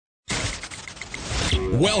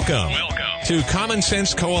Welcome to Common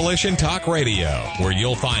Sense Coalition Talk Radio, where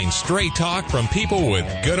you'll find straight talk from people with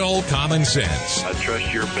good old common sense. I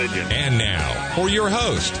trust your opinion. And now, for your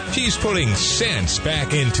host, she's putting sense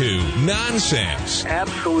back into nonsense.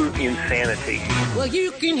 Absolute insanity. Well,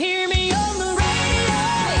 you can hear me on the radio.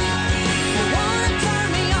 You wanna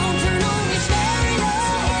turn me on, turn on your stereo.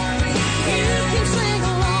 You can sing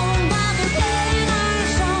along while they're playing our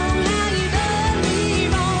song. Now you done me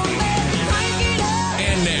wrong, baby, crank it up.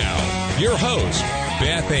 And now, your host,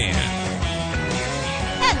 Beth Ann.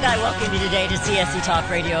 And I welcome you today to CSC Talk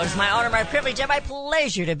Radio. It's my honor, my privilege, and my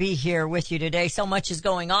pleasure to be here with you today. So much is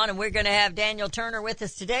going on, and we're going to have Daniel Turner with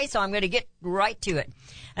us today, so I'm going to get right to it.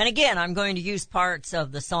 And again, I'm going to use parts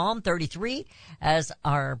of the Psalm 33 as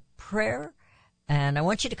our prayer, and I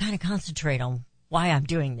want you to kind of concentrate on why I'm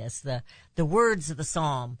doing this. The words of the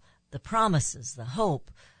Psalm, the promises, the hope,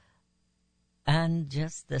 and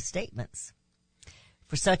just the statements.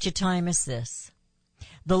 For such a time as this,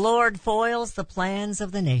 the Lord foils the plans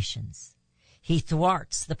of the nations. He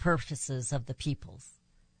thwarts the purposes of the peoples.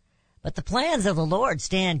 But the plans of the Lord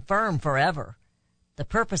stand firm forever, the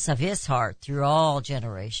purpose of his heart through all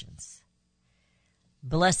generations.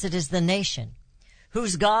 Blessed is the nation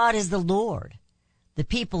whose God is the Lord, the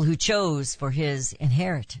people who chose for his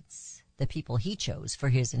inheritance, the people he chose for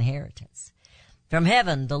his inheritance. From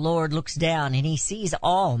heaven the Lord looks down and he sees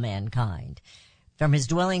all mankind. From his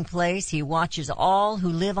dwelling place he watches all who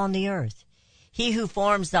live on the earth. He who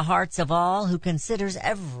forms the hearts of all, who considers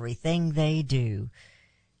everything they do.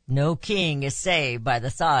 No king is saved by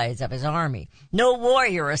the size of his army. No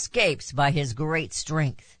warrior escapes by his great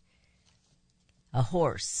strength. A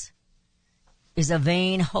horse is a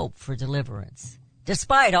vain hope for deliverance.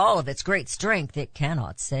 Despite all of its great strength, it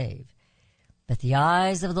cannot save. But the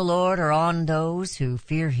eyes of the Lord are on those who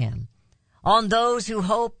fear him, on those whose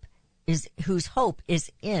hope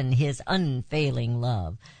is in his unfailing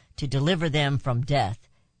love, to deliver them from death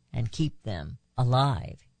and keep them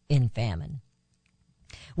alive in famine.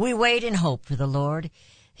 We wait in hope for the Lord.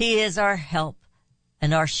 He is our help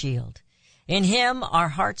and our shield. In him our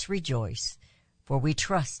hearts rejoice, for we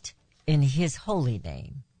trust in his holy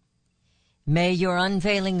name. May your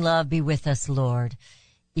unfailing love be with us, Lord,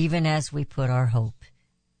 even as we put our hope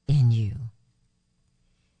in you.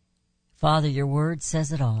 Father, your word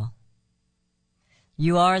says it all.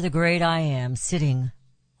 You are the great I am, sitting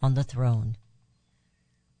on the throne.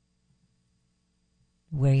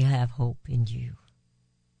 We have hope in you.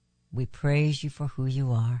 We praise you for who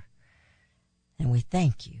you are, and we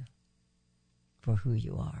thank you for who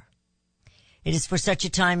you are. It is for such a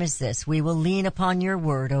time as this we will lean upon your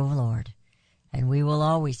word, O Lord, and we will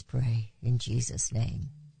always pray in Jesus' name.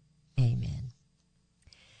 Amen.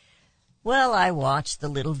 Well, I watched the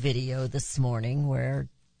little video this morning where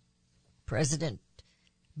President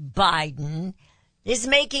Biden is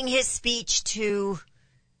making his speech to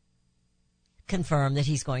confirm that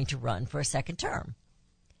he's going to run for a second term.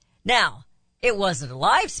 Now, it wasn't a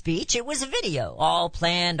live speech, it was a video, all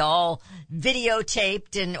planned, all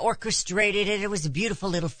videotaped and orchestrated, and it was a beautiful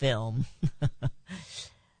little film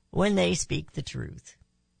when they speak the truth.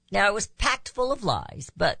 Now, it was packed full of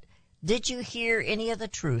lies, but did you hear any of the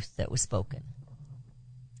truth that was spoken?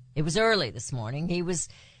 It was early this morning. He was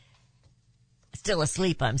still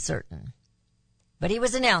asleep, I'm certain. But he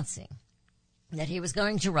was announcing that he was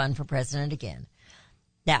going to run for president again.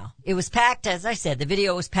 Now, it was packed, as I said, the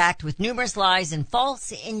video was packed with numerous lies and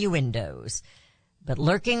false innuendos. But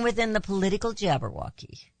lurking within the political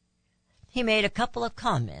jabberwocky, he made a couple of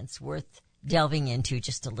comments worth delving into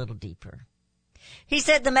just a little deeper. He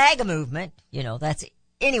said the MAGA movement, that's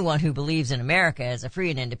anyone who believes in America as a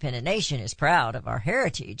free and independent nation, is proud of our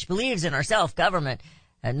heritage, believes in our self-government,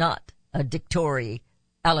 and not a dictatorial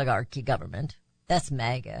oligarchy government. That's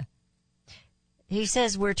MAGA. He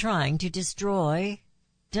says we're trying to destroy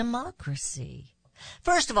democracy.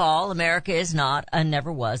 First of all, America is not and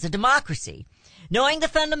never was a democracy. Knowing the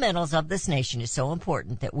fundamentals of this nation is so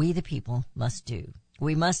important that we, the people, must do.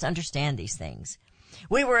 We must understand these things.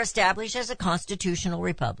 We were established as a constitutional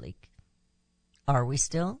republic. Are we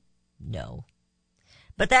still? No.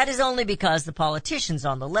 But that is only because the politicians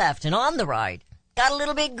on the left and on the right got a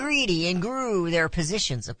little bit greedy and grew their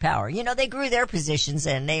positions of power. They grew their positions,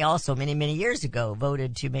 and they also many, many years ago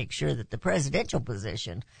voted to make sure that the presidential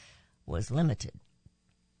position was limited.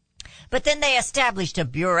 But then they established a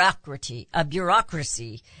bureaucracy,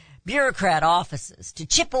 bureaucrat offices to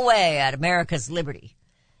chip away at America's liberty.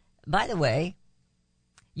 By the way,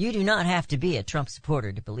 you do not have to be a Trump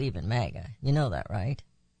supporter to believe in MAGA. You know that, right?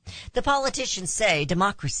 The politicians say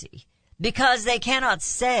democracy because they cannot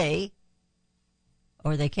say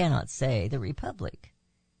or they cannot say the Republic,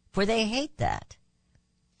 for they hate that.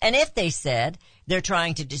 And if they said they're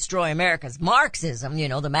trying to destroy America's Marxism,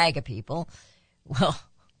 the MAGA people, well,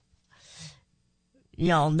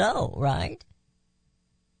 y'all know, right?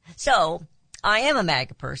 So, I am a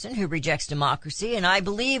MAGA person who rejects democracy, and I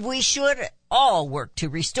believe we should all work to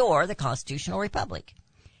restore the constitutional republic.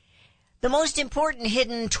 The most important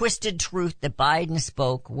hidden, twisted truth that Biden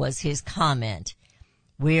spoke was his comment,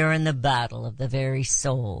 "We are in the battle of the very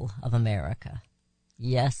soul of America."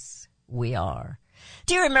 Yes, we are.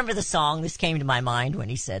 Do you remember the song? This came to my mind when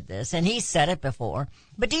he said this, and he's said it before.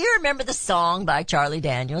 But do you remember the song by Charlie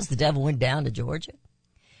Daniels, "The Devil Went Down to Georgia"?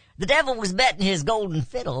 The devil was betting his golden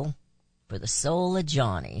fiddle for the soul of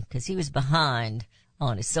Johnny, 'cause he was behind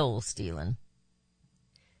on his soul stealing.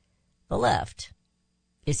 The left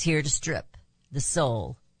is here to strip the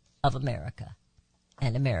soul of America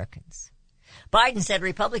and Americans. Biden said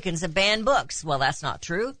Republicans have banned books. Well, that's not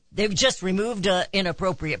true. They've just removed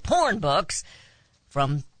inappropriate porn books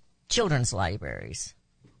from children's libraries,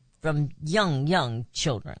 from young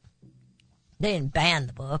children. They didn't ban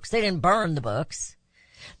the books. They didn't burn the books.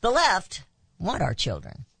 The left want our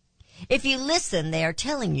children. If you listen, they are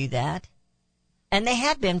telling you that, and they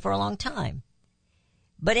have been for a long time.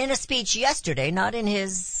 But in a speech yesterday, not in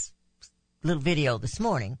his little video this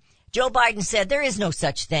morning, Joe Biden said there is no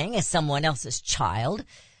such thing as someone else's child.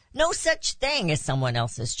 No such thing as someone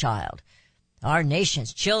else's child. Our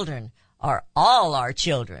nation's children are all our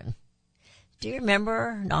children. Do you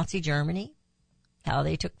remember Nazi Germany? How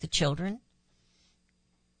they took the children?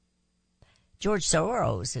 George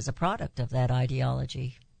Soros is a product of that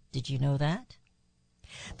ideology. Did you know that?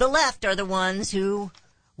 The left are the ones who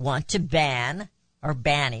want to ban or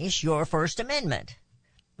banish your First Amendment.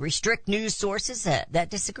 Restrict news sources that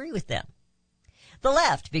disagree with them. The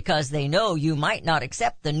left, because they know you might not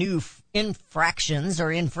accept the new infractions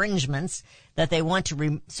or infringements that they want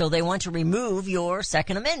to so they want to remove your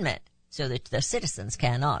Second Amendment so that the citizens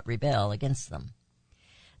cannot rebel against them.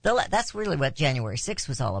 That's really what January 6th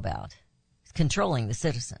was all about, controlling the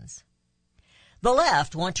citizens. The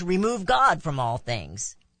left want to remove God from all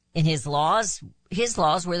things. In his laws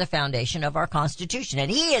were the foundation of our Constitution,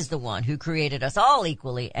 and he is the one who created us all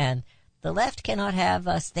equally, and the left cannot have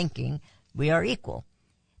us thinking we are equal.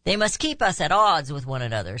 They must keep us at odds with one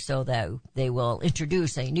another so that they will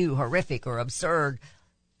introduce a new horrific or absurd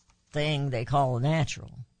thing they call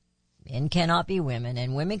natural. Men cannot be women,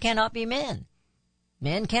 and women cannot be men.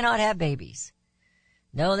 Men cannot have babies.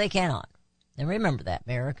 No, they cannot. And remember that,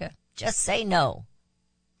 America. Just say no.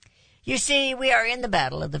 You see, we are in the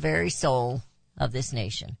battle of the very soul of this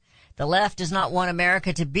nation. The left does not want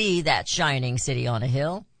America to be that shining city on a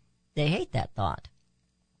hill. They hate that thought.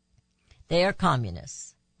 They are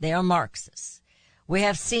communists. They are Marxists. We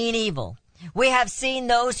have seen evil. We have seen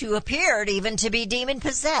those who appeared even to be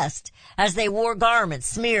demon-possessed as they wore garments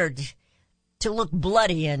smeared to look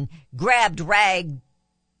bloody and grabbed rag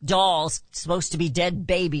dolls supposed to be dead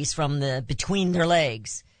babies from between their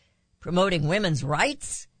legs. Promoting women's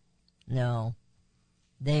rights? No.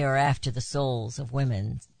 They are after the souls of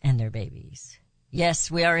women and their babies. Yes,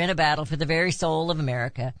 we are in a battle for the very soul of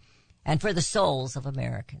America and for the souls of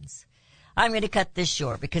Americans. I'm going to cut this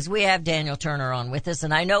short because we have Daniel Turner on with us,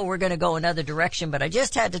 and I know we're going to go another direction, but I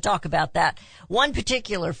just had to talk about that one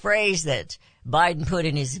particular phrase that Biden put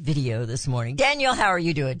in his video this morning. Daniel, how are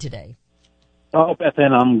you doing today? Oh, Beth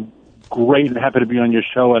Ann, I'm great and happy to be on your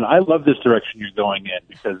show, and I love this direction you're going in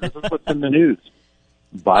because this is what's in the news.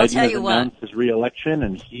 Biden has announced his re-election,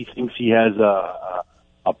 and he thinks he has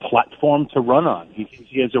a platform to run on. He thinks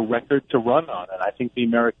he has a record to run on, and I think the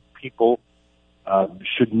American people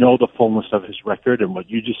should know the fullness of his record. And what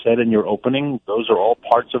you just said in your opening, those are all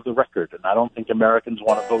parts of the record, and I don't think Americans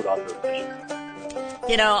want to vote on those.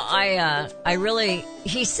 You know,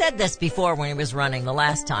 he said this before when he was running the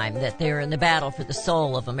last time, that they're in the battle for the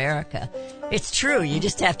soul of America. It's true. You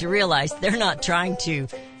just have to realize they're not trying to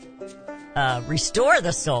restore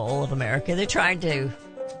the soul of America. They're trying to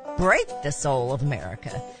break the soul of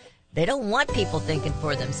America. They don't want people thinking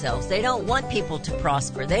for themselves. They don't want people to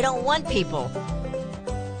prosper. They don't want people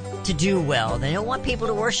to do well. They don't want people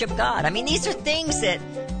to worship God. I mean, these are things that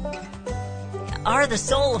are the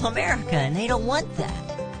soul of America, and they don't want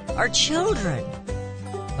that. Our children,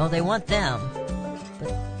 oh, they want them,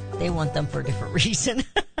 but they want them for a different reason.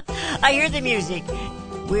 I hear the music.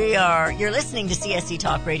 You're listening to CSC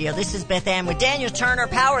Talk Radio. This is Beth Ann with Daniel Turner,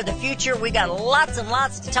 Power of the Future. We got lots and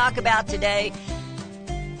lots to talk about today,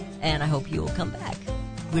 and I hope you will come back.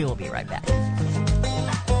 We will be right back.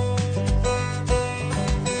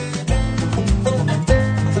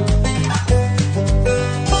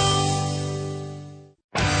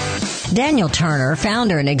 Daniel Turner,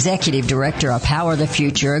 founder and executive director of Power the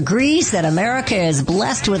Future, agrees that America is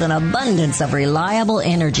blessed with an abundance of reliable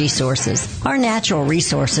energy sources. Our natural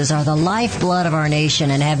resources are the lifeblood of our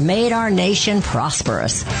nation and have made our nation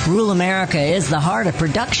prosperous. Rural America is the heart of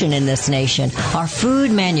production in this nation. Our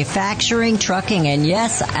food, manufacturing, trucking, and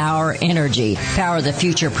yes, our energy. Power the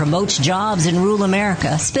Future promotes jobs in rural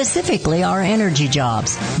America, specifically our energy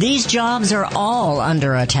jobs. These jobs are all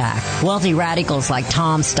under attack. Wealthy radicals like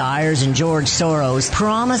Tom Stiers and George Soros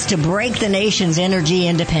promise to break the nation's energy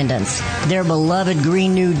independence. Their beloved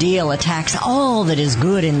Green New Deal attacks all that is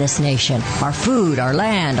good in this nation. Our food, our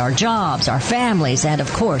land, our jobs, our families, and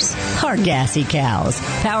of course, our gassy cows.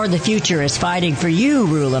 Power the Future is fighting for you,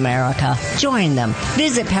 rural America. Join them.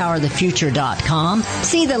 Visit PowerTheFuture.com.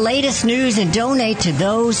 See the latest news and donate to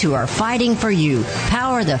those who are fighting for you.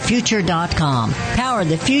 PowerTheFuture.com. Power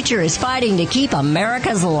the Future is fighting to keep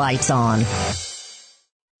America's lights on.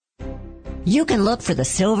 You can look for the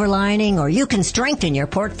silver lining, or you can strengthen your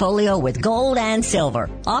portfolio with gold and silver.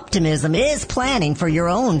 Optimism is planning for your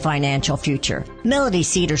own financial future. Melody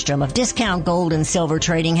Cedarstrom of Discount Gold and Silver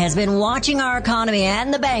Trading has been watching our economy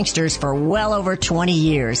and the banksters for well over 20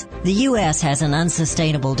 years. The U.S. has an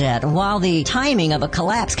unsustainable debt, and while the timing of a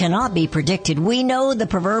collapse cannot be predicted, we know the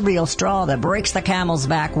proverbial straw that breaks the camel's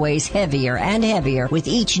back weighs heavier and heavier with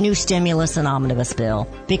each new stimulus and omnibus bill.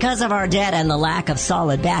 Because of our debt and the lack of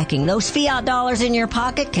solid backing, those fiat dollars in your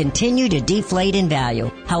pocket continue to deflate in value.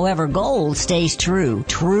 However, gold stays true.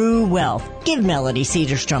 True wealth. Give Melody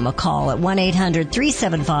Cedarstrom a call at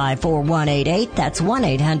 1-800-375-4188. That's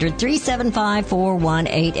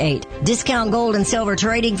 1-800-375-4188. Discount Gold and Silver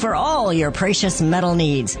Trading for all your precious metal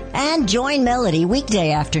needs. And join Melody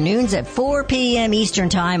weekday afternoons at 4 p.m. Eastern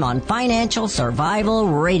Time on Financial Survival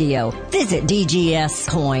Radio. Visit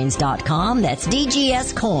DGScoins.com. That's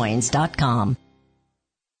DGScoins.com.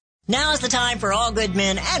 Now is the time for all good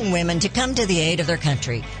men and women to come to the aid of their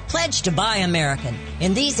country. Pledge to buy American.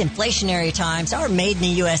 In these inflationary times, our Made in the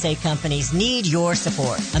USA companies need your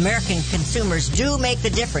support. American consumers do make the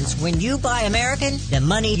difference. When you buy American, the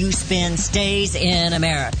money you spend stays in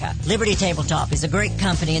America. Liberty Tabletop is a great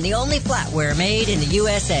company and the only flatware made in the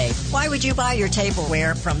USA. Why would you buy your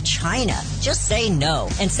tableware from China? Just say no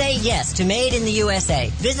and say yes to Made in the USA.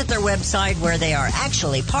 Visit their website where they are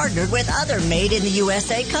actually partnered with other Made in the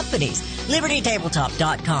USA companies.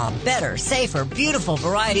 LibertyTabletop.com. Better, safer, beautiful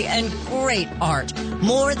variety, and great art.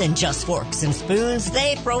 More than just forks and spoons,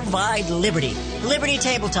 they provide liberty.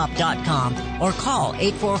 LibertyTabletop.com or call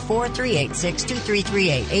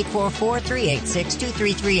 844-386-2338.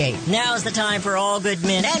 844-386-2338. Now is the time for all good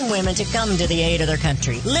men and women to come to the aid of their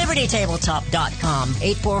country. LibertyTabletop.com.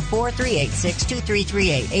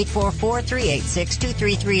 844-386-2338.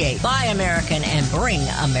 844-386-2338. Buy American and bring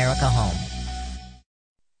America home.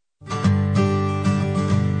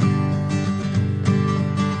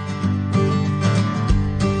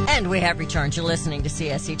 And we have returned. You're listening to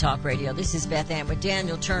CSC Talk Radio. This is Beth Ann with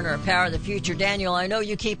Daniel Turner of Power of the Future. Daniel, I know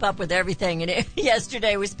you keep up with everything, and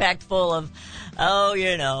yesterday was packed full of,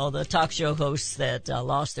 the talk show hosts that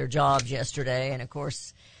lost their jobs yesterday. And, of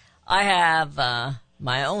course, I have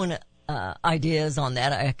my own ideas on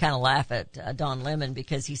that. I kind of laugh at Don Lemon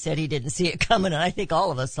because he said he didn't see it coming, and I think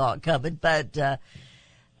all of us saw it coming. But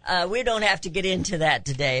we don't have to get into that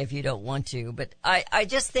today if you don't want to. But I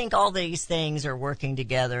just think all these things are working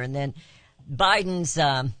together. And then Biden's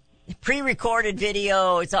pre-recorded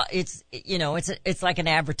video, it's like an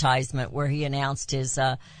advertisement where he announced his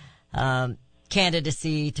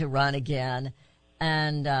candidacy to run again.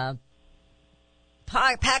 And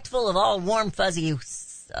packed full of all warm, fuzzy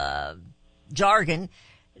jargon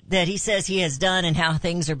that he says he has done and how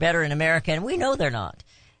things are better in America. And we know they're not.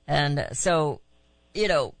 And so,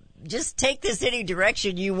 just take this any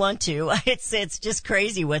direction you want to. It's just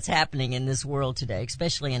crazy what's happening in this world today,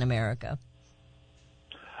 especially in America.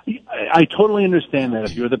 I totally understand that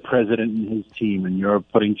if you're the president and his team and you're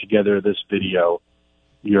putting together this video,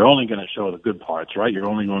 you're only going to show the good parts, right? You're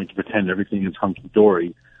only going to pretend everything is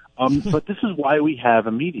hunky-dory. But this is why we have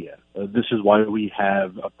a media. This is why we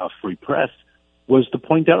have a free press, was to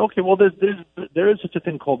point out, okay, well, there is such a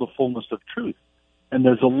thing called the fullness of truth. And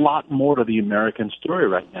there's a lot more to the American story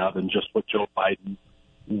right now than just what Joe Biden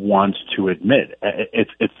wants to admit.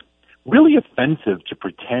 It's really offensive to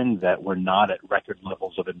pretend that we're not at record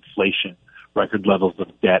levels of inflation, record levels of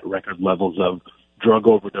debt, record levels of drug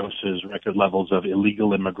overdoses, record levels of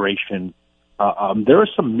illegal immigration. There are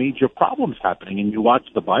some major problems happening, and you watch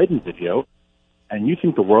the Biden video, and you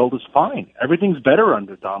think the world is fine. Everything's better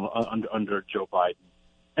under Joe Biden.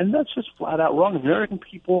 And that's just flat out wrong. American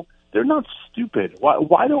people, they're not stupid.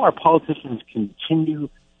 Why do our politicians continue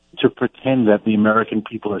to pretend that the American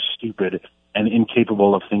people are stupid and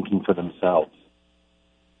incapable of thinking for themselves.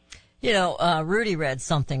 You know, Rudy read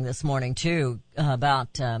something this morning too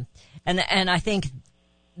about, and I think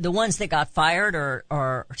the ones that got fired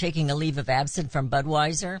or taking a leave of absence from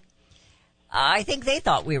Budweiser, I think they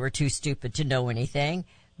thought we were too stupid to know anything.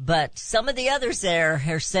 But some of the others there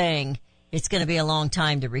are saying it's going to be a long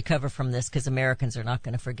time to recover from this because Americans are not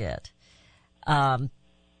going to forget.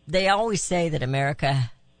 They always say that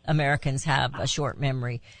Americans have a short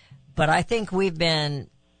memory, but I think we've been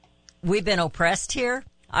oppressed here.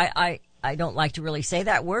 I don't like to really say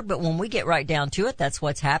that word, but when we get right down to it, that's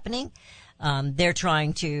what's happening. They're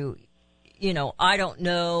trying to, you know, I don't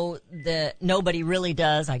know nobody really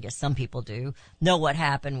does. I guess some people do know what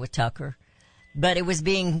happened with Tucker, but it was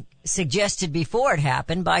being suggested before it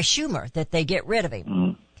happened by Schumer that they get rid of him.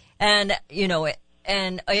 Mm. And, you know,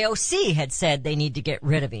 and AOC had said they need to get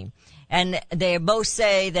rid of him. And they both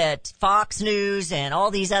say that Fox News and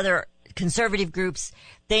all these other conservative groups,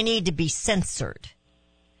 they need to be censored.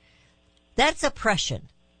 That's oppression.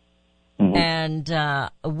 Mm-hmm.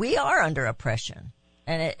 And we are under oppression.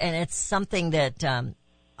 And it's something that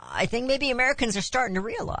I think maybe Americans are starting to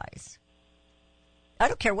realize. I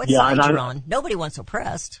don't care what side you're on. Nobody wants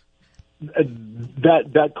oppressed.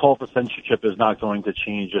 That call for censorship is not going to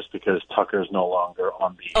change just because Tucker's no longer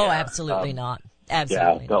on the air. Oh, absolutely not.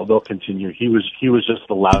 Absolutely. Yeah, they'll continue. He was just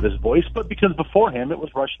the loudest voice, but because before him it was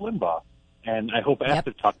Rush Limbaugh, and I hope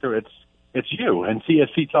after Tucker it's you and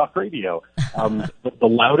CSC Talk Radio. The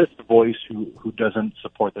loudest voice who doesn't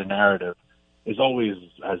support the narrative is always,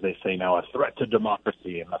 as they say now, a threat to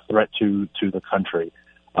democracy and a threat to the country.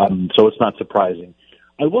 So it's not surprising.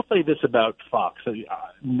 I will say this about Fox.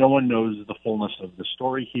 No one knows the fullness of the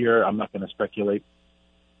story here. I'm not going to speculate.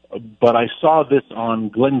 But I saw this on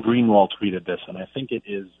Glenn Greenwald tweeted this, and I think it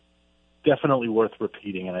is definitely worth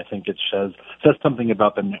repeating, and I think it says something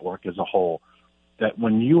about the network as a whole, that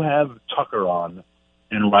when you have Tucker on,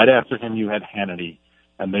 and right after him you had Hannity,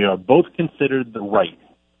 and they are both considered the right,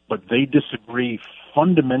 but they disagree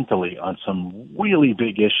fundamentally on some really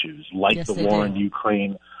big issues, like the war in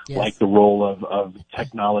Ukraine, like the role of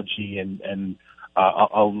technology and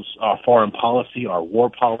our foreign policy, our war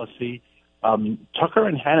policy. Tucker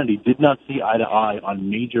and Hannity did not see eye to eye on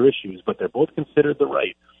major issues, but they're both considered the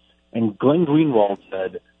right. And Glenn Greenwald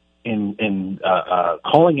said in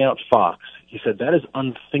calling out Fox, he said that is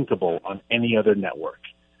unthinkable on any other network.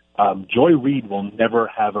 Joy Reid will never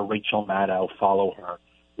have a Rachel Maddow follow her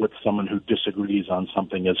with someone who disagrees on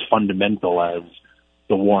something as fundamental as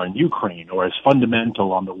the war in Ukraine, or as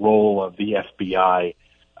fundamental on the role of the FBI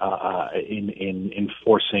in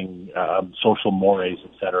enforcing social mores,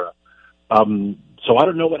 etc. So I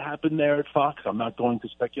don't know what happened there at Fox. I'm not going to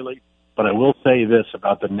speculate, but I will say this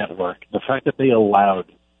about the network. The fact that they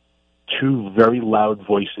allowed two very loud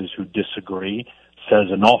voices who disagree says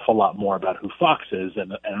an awful lot more about who Fox is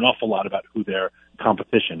and an awful lot about who their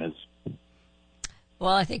competition is.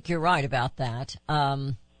 Well, I think you're right about that.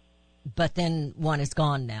 But then one is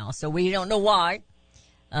gone now, so we don't know why.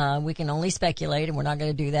 We can only speculate, and we're not going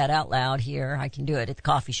to do that out loud here. I can do it at the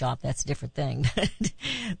coffee shop. That's a different thing.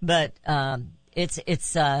 But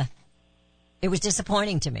it was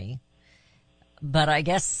disappointing to me. But I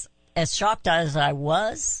guess as shocked as I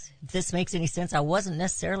was, if this makes any sense, I wasn't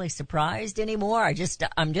necessarily surprised anymore.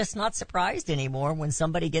 I'm just not surprised anymore when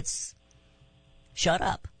somebody gets shut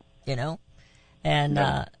up, you know? And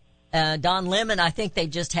Don Lemon, I think they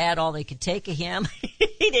just had all they could take of him.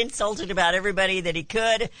 He'd insulted about everybody that he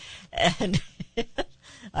could, and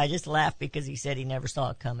I just laughed because he said he never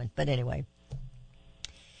saw it coming. But anyway,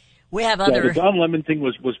 we have other. The Don Lemon thing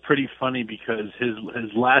was pretty funny because his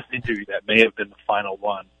last interview, that may have been the final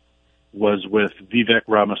one, was with Vivek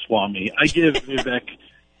Ramaswamy. I give Vivek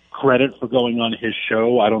credit for going on his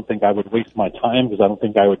show. I don't think I would waste my time because I don't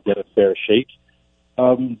think I would get a fair shake.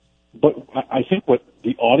 But I think what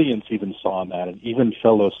the audience even saw in that, and even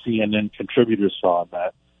fellow CNN contributors saw in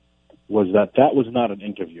that, was that was not an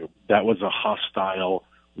interview. That was a hostile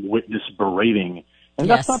witness berating. And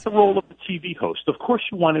that's not the role of the TV host. Of course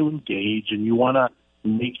you want to engage and you want to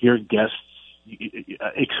make your guests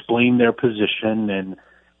explain their position, and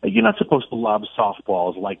you're not supposed to lob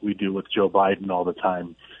softballs like we do with Joe Biden all the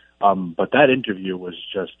time. But that interview was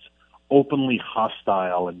just openly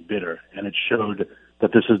hostile and bitter, and it showed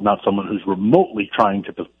that this is not someone who's remotely trying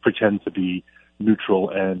to pretend to be neutral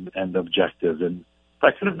and objective. And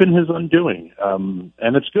that could have been his undoing.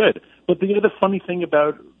 And it's good. But the other funny thing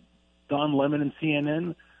about Don Lemon and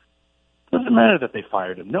CNN, Doesn't matter that they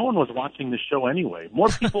fired him. No one was watching the show anyway. More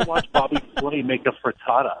people watch Bobby Flay make a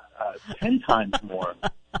frittata 10 times more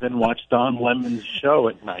than watch Don Lemon's show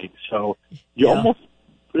at night. So you almost,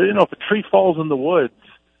 if a tree falls in the woods,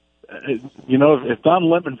 if Don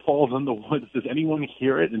Lemon falls in the woods, does anyone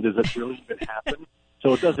hear it, and does it really even happen?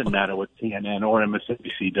 So it doesn't matter what CNN or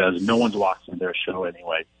MSNBC does. No one's watching their show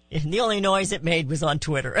anyway. And the only noise it made was on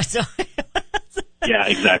Twitter. So yeah,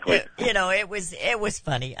 exactly. It was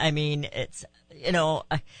funny. I mean,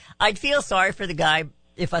 I'd feel sorry for the guy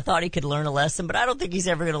if I thought he could learn a lesson, but I don't think he's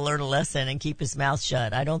ever going to learn a lesson and keep his mouth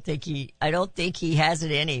shut. I don't think he has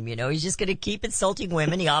it in him. He's just going to keep insulting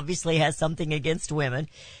women. He obviously has something against women.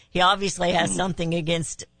 He obviously has something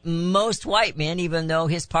against most white men, even though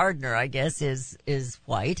his partner, I guess, is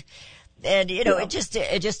white. And, it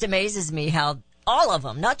just amazes me how all of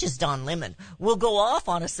them, not just Don Lemon, will go off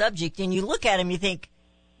on a subject, and you look at him, you think,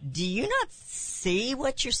 do you not see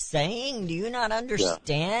what you're saying? Do you not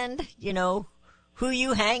understand, who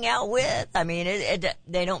you hang out with? I mean,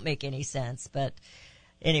 they don't make any sense, but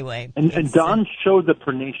anyway. And Don showed the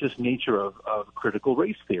pernicious nature of critical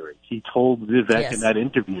race theory. He told Vivek in that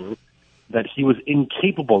interview that he was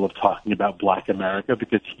incapable of talking about black America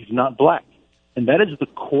because he's not black. And that is the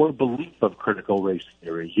core belief of critical race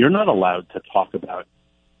theory. You're not allowed to talk about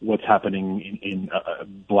what's happening in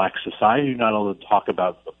black society. You're not allowed to talk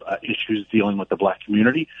about issues dealing with the black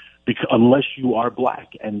community unless you are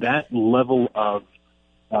black. And that level of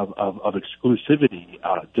exclusivity,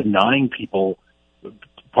 denying people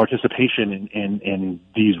participation in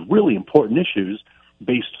these really important issues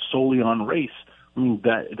based solely on race, I mean,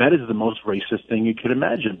 that is the most racist thing you could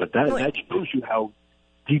imagine. But that shows you how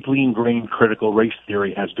deeply ingrained critical race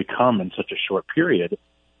theory has become in such a short period.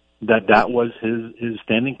 That was his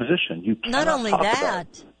standing position. You cannot not only talk that,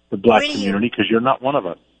 about the black community because you're not one of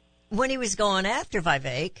us. When he was going after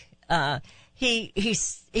Vivek,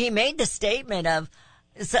 he made the statement of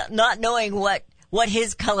not knowing what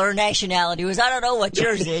his color or nationality was. I don't know what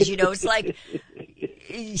yours is. It's like,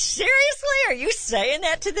 seriously, are you saying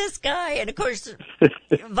that to this guy? And of course,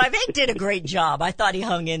 Vivek did a great job. I thought he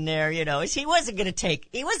hung in there. He wasn't going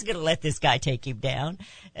to let this guy take him down.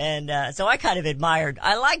 And so I kind of admired.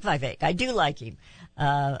 I like Vivek. I do like him.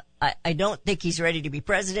 I don't think he's ready to be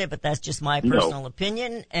president, but that's just my personal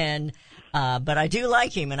opinion. And but I do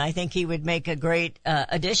like him, and I think he would make a great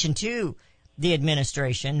addition to the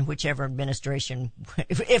administration, whichever administration,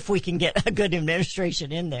 if we can get a good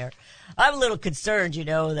administration in there. I'm a little concerned,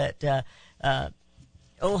 that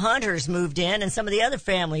Hunter's moved in and some of the other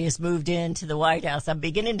family has moved into the White House. I'm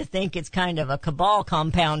beginning to think it's kind of a cabal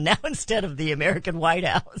compound now instead of the American White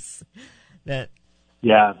House.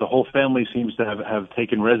 Yeah, the whole family seems to have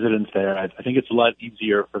taken residence there. I think it's a lot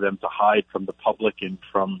easier for them to hide from the public and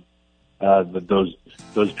from those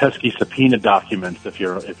pesky subpoena documents if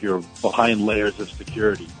you're behind layers of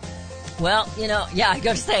security. Well, I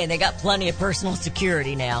got to say, they got plenty of personal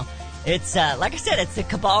security now. It's like I said, it's a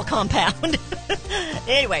cabal compound.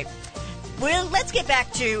 Anyway, well, let's get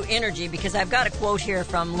back to energy because I've got a quote here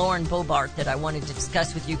from Lauren Boebert that I wanted to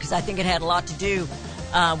discuss with you because I think it had a lot to do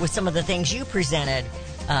with some of the things you presented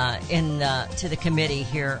to the committee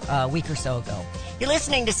here a week or so ago. You're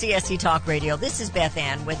listening to CSC Talk Radio. This is Beth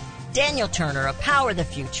Ann with Daniel Turner of Power the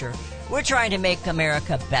Future. We're trying to make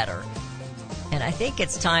America better. And I think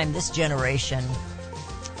it's time this generation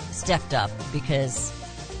stepped up because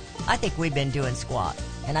I think we've been doing squat.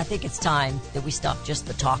 And I think it's time that we stopped just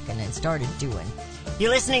the talking and started doing.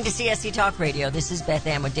 You're listening to CSC Talk Radio. This is Beth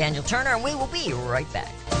Ann with Daniel Turner, and we will be right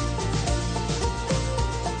back.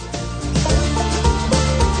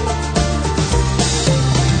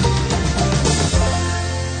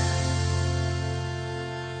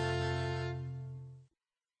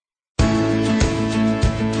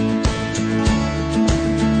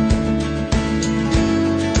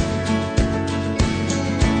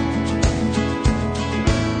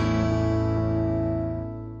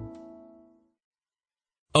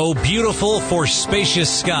 Oh, beautiful for spacious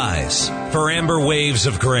skies, for amber waves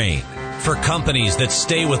of grain, for companies that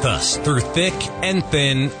stay with us through thick and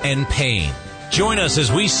thin and pain. Join us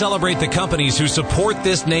as we celebrate the companies who support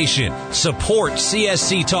this nation. Support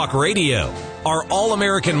CSC Talk Radio. Our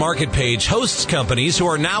All-American Market page hosts companies who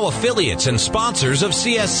are now affiliates and sponsors of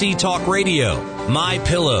CSC Talk Radio.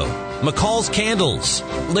 MyPillow, McCall's Candles,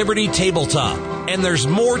 Liberty Tabletop, and there's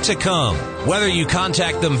more to come. Whether you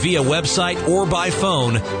contact them via website or by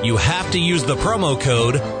phone, you have to use the promo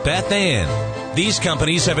code BethAnn. These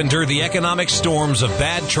companies have endured the economic storms of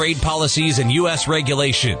bad trade policies and U.S.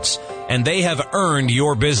 regulations, and they have earned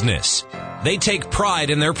your business. They take pride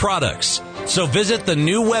in their products, So visit the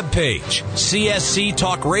new webpage,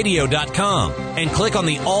 csctalkradio.com, and click on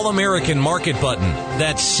the All-American Market button.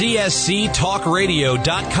 That's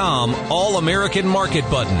csctalkradio.com, All-American Market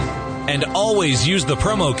button. And always use the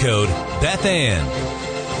promo code BethAnn.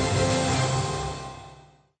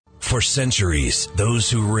 For centuries, those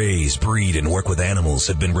who raise, breed, and work with animals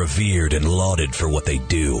have been revered and lauded for what they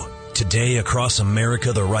do. Today, across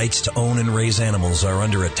America, the rights to own and raise animals are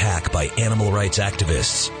under attack by animal rights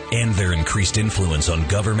activists and their increased influence on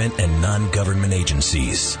government and non-government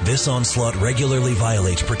agencies. This onslaught regularly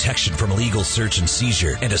violates protection from illegal search and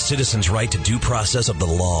seizure and a citizen's right to due process of the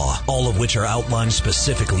law, all of which are outlined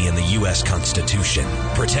specifically in the U.S. Constitution.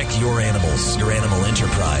 Protect your animals, your animal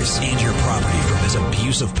enterprise, and your property from this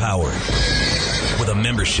abuse of power. With a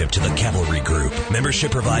membership to the Cavalry Group,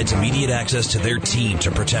 membership provides immediate access to their team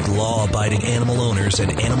to protect law-abiding animal owners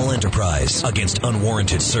and animal enterprise against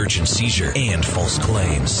unwarranted search and seizure and false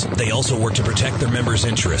claims. They also work to protect their members'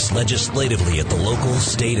 interests legislatively at the local,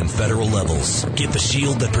 state, and federal levels. Get the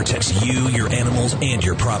shield that protects you, your animals, and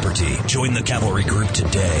your property. Join the Cavalry Group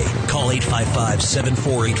today. Call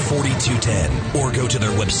 855-748-4210 or go to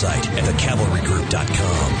their website at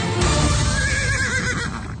thecavalrygroup.com.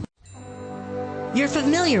 You're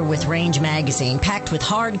familiar with Range Magazine, packed with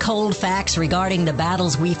hard, cold facts regarding the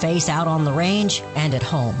battles we face out on the range and at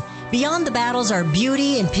home. Beyond the battles are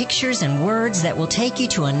beauty and pictures and words that will take you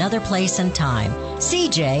to another place and time.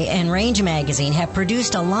 CJ and Range Magazine have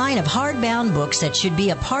produced a line of hardbound books that should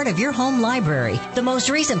be a part of your home library. The most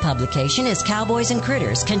recent publication is Cowboys and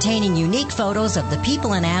Critters, containing unique photos of the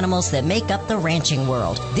people and animals that make up the ranching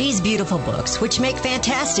world. These beautiful books, which make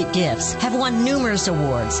fantastic gifts, have won numerous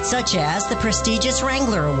awards, such as the prestigious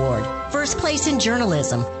Wrangler Award, First Place in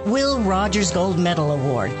Journalism, Will Rogers Gold Medal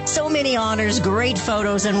Award. So many honors, great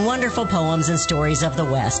photos, and wonderful poems and stories of the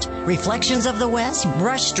West. Reflections of the West,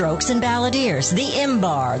 Brushstrokes and Balladeers, The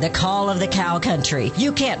Imbar, The Call of the Cow Country.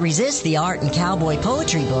 You can't resist the art and cowboy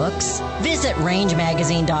poetry books. Visit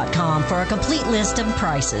rangemagazine.com for a complete list of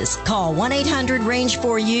prices. Call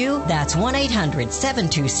 1-800-RANGE-4U. That's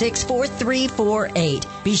 1-800-726-4348.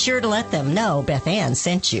 Be sure to let them know Beth Ann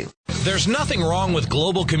sent you. There's nothing wrong with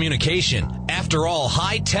global communication. After all,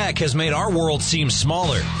 high tech has made our world seem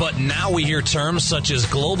smaller, but now we hear terms such as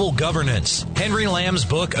global governance. Henry Lamb's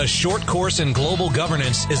book, A Short Course in Global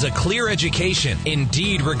Governance, is a clear education,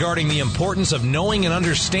 indeed, regarding the importance of knowing and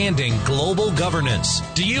understanding global governance.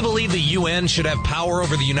 Do you believe the UN should have power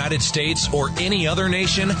over the United States or any other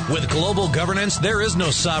nation? With global governance, there is no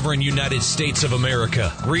sovereign United States of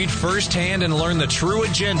America. Read firsthand and learn the true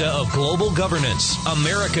agenda of global governance.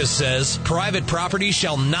 America says private property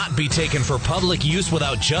shall not be taken for public use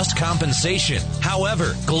without just compensation.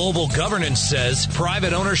 However, global governance says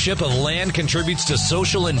private ownership of land contributes to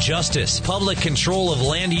social injustice. Public control of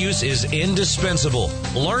land use is indispensable.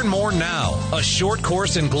 Learn more now. A Short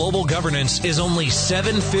Course in Global Governance is only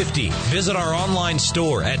 $7.50. Visit our online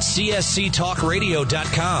store at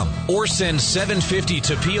csctalkradio.com or send $7.50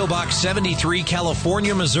 to P.O. Box 73,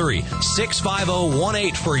 California, Missouri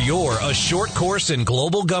 65018 for your A Short Course in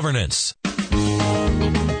Global Governance.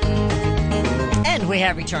 And we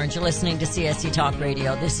have returned. You're listening to CSC Talk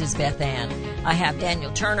Radio. This is Beth Ann. I have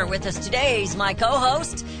Daniel Turner with us today. He's my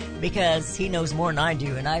co-host because he knows more than I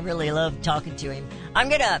do, and I really love talking to him.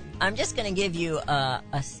 I'm just gonna give you a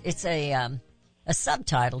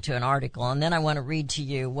subtitle to an article, and then I want to read to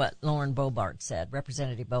you what Lauren Boebert said,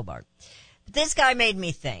 Representative Boebert. But this guy made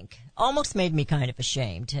me think, almost made me kind of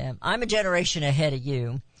ashamed. I'm a generation ahead of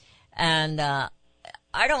you, and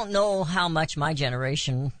I don't know how much my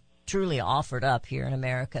generation truly offered up here in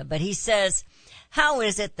America, but he says, how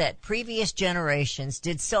is it that previous generations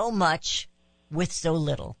did so much with so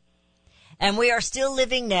little? And we are still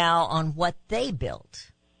living now on what they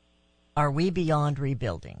built. Are we beyond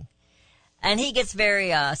rebuilding? And he gets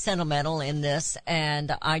very sentimental in this,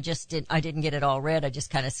 and I didn't get it all read. I just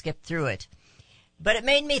kind of skipped through it. But it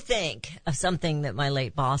made me think of something that my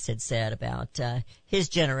late boss had said about his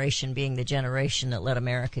generation being the generation that let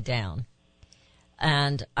America down.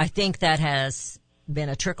 And I think that has been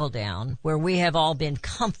a trickle down where we have all been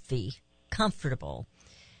comfortable.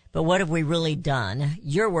 But what have we really done?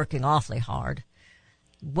 You're working awfully hard.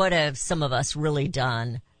 What have some of us really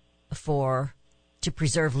done to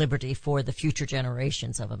preserve liberty for the future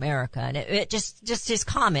generations of America? And it just his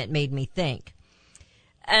comment made me think.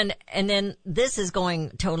 And then this is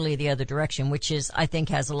going totally the other direction, which is, I think,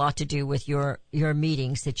 has a lot to do with your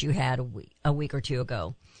meetings that you had a week or two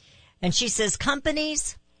ago. And she says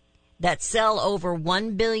companies that sell over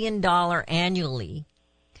 $1 billion annually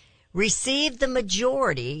receive the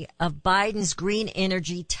majority of Biden's green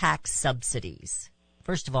energy tax subsidies.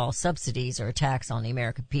 First of all, subsidies are a tax on the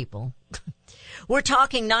American people. We're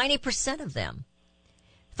talking 90% of them.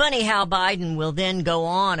 Funny how Biden will then go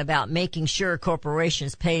on about making sure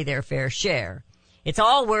corporations pay their fair share. It's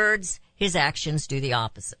all words. His actions do the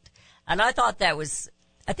opposite. And I thought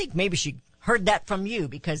I think maybe she heard that from you,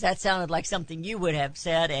 because that sounded like something you would have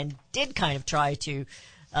said and did kind of try to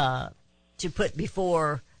put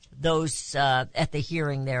before those at the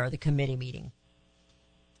hearing there, or the committee meeting.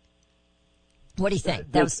 What do you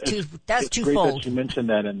think? That's twofold. Great that you mentioned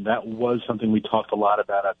that, and that was something we talked a lot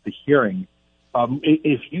about at the hearing.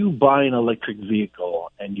 If you buy an electric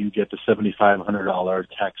vehicle and you get the $7,500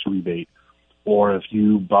 tax rebate, or if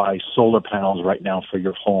you buy solar panels right now for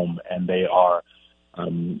your home and they are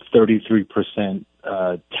 33%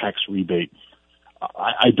 tax rebate,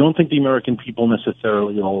 I don't think the American people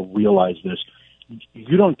necessarily all realize this.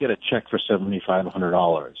 You don't get a check for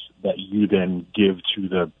 $7,500 that you then give to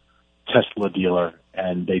the Tesla dealer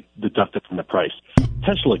and they deduct it from the price.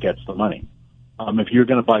 Tesla gets the money. If you're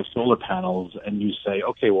going to buy solar panels and you say,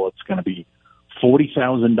 okay, well, it's going to be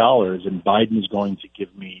 $40,000 and Biden is going to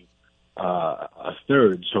give me a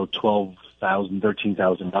third, so $12,000,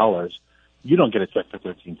 $13,000, you don't get a check for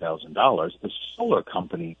 $13,000. The solar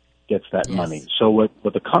company gets that money. So what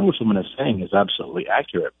the Congresswoman is saying is absolutely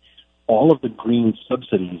accurate. All of the green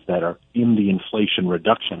subsidies that are in the Inflation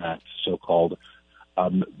Reduction Act, so-called,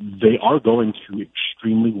 they are going to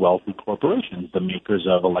extremely wealthy corporations, the makers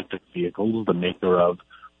of electric vehicles, the maker of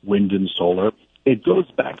wind and solar. It goes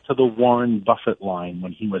back to the Warren Buffett line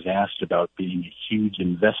when he was asked about being a huge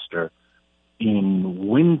investor in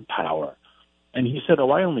wind power. And he said,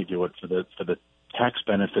 I only do it for the tax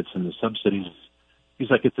benefits and the subsidies. He's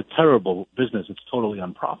like, it's a terrible business. It's totally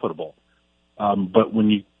unprofitable. But when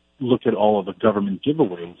you look at all of the government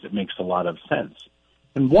giveaways, it makes a lot of sense.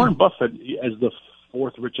 And Warren Buffett, as the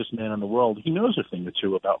fourth richest man in the world, he knows a thing or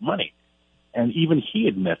two about money. And even he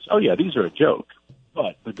admits, oh, yeah, these are a joke,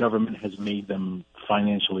 but the government has made them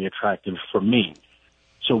financially attractive for me.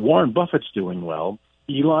 So Warren Buffett's doing well.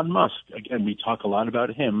 Elon Musk, again, we talk a lot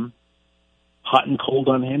about him, hot and cold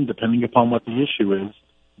on him, depending upon what the issue is.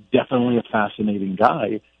 Definitely a fascinating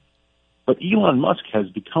guy. But Elon Musk has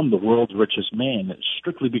become the world's richest man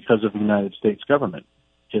strictly because of the United States government.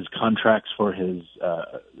 His contracts for his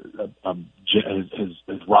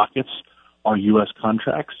rockets are U.S.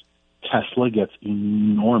 contracts. Tesla gets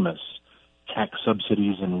enormous tax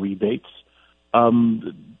subsidies and rebates.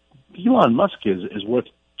 Elon Musk is worth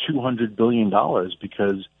 $200 billion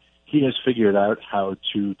because he has figured out how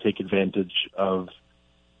to take advantage of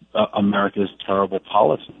America's terrible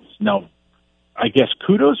policies. Now, I guess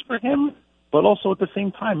kudos for him, but also at the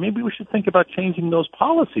same time, maybe we should think about changing those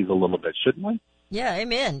policies a little bit, shouldn't we? Yeah,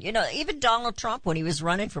 amen. You know, even Donald Trump, when he was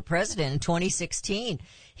running for president in 2016,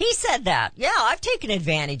 he said that. Yeah, I've taken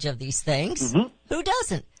advantage of these things. Mm-hmm. Who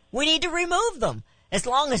doesn't? We need to remove them. As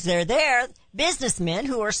long as they're there, businessmen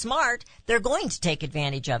who are smart, they're going to take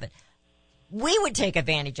advantage of it. We would take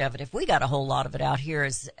advantage of it if we got a whole lot of it out here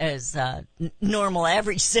as normal,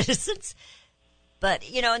 average citizens.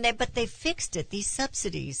 But, you know, but they fixed it, these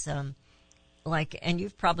subsidies. And you're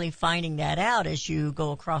probably finding that out as you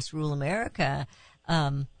go across rural America.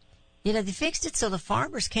 You know, they fixed it so the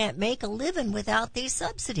farmers can't make a living without these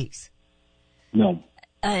subsidies. No.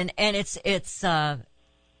 And it's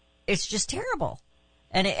just terrible.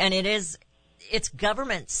 And it's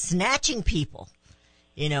government snatching people,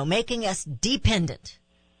 you know, making us dependent.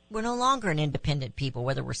 We're no longer an independent people,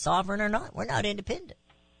 whether we're sovereign or not. We're not independent.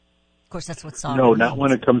 Of course, that's what sovereign means. Not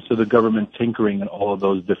when it comes to the government tinkering in all of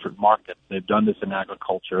those different markets. They've done this in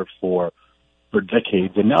agriculture for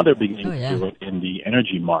decades, and now they're beginning to do it in the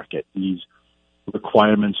energy market. These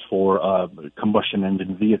requirements for combustion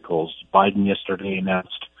engine vehicles. Biden yesterday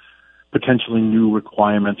announced potentially new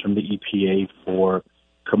requirements from the EPA for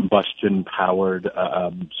combustion-powered,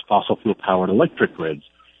 fossil fuel-powered electric grids.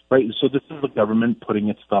 Right? So this is the government putting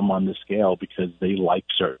its thumb on the scale because they like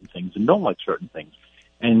certain things and don't like certain things.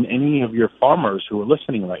 And any of your farmers who are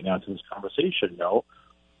listening right now to this conversation know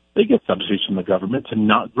they get subsidies from the government to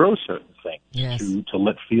not grow certain things, to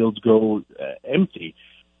let fields go empty.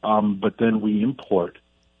 But then we import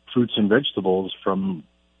fruits and vegetables from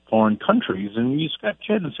foreign countries, and you scratch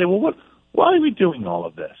your head and say, well, why are we doing all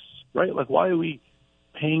of this, right? Like, why are we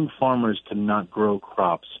paying farmers to not grow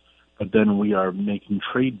crops, but then we are making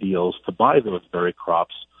trade deals to buy those very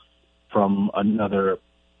crops from another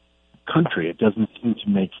country? It doesn't seem to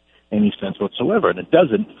make any sense whatsoever, and it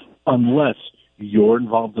doesn't unless you're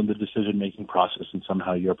involved in the decision-making process and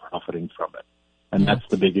somehow you're profiting from it. And that's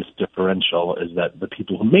the biggest differential, is that the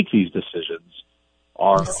people who make these decisions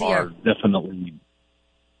are definitely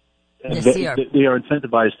They are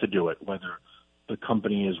incentivized to do it, whether the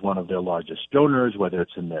company is one of their largest donors, whether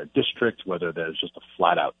it's in their district, whether there's just a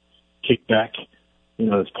flat-out kickback.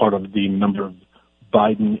 It's part of the number of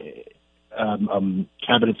Biden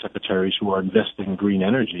cabinet secretaries who are investing in green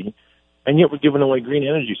energy. And yet we're giving away green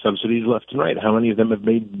energy subsidies left and right. How many of them have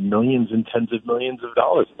made millions and tens of millions of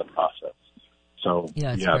dollars in the process? So,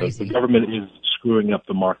 the government is screwing up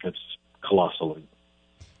the markets colossally.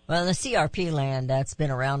 Well, the CRP land, that's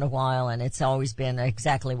been around a while, and it's always been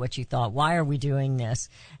exactly what you thought. Why are we doing this?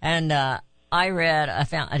 And I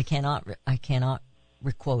cannot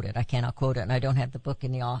quote it, and I don't have the book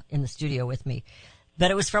in the studio with me.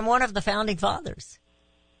 But it was from one of the founding fathers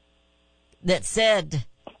that said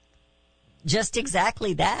just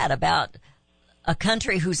exactly that about a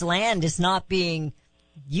country whose land is not being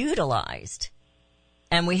utilized.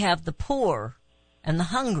 And we have the poor and the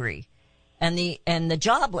hungry and the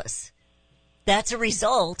jobless. That's a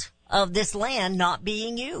result of this land not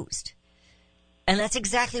being used. And that's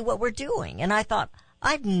exactly what we're doing. And I thought,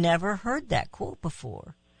 I've never heard that quote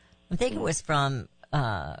before. I think it was from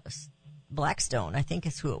Blackstone, I think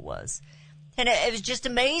is who it was. And it was just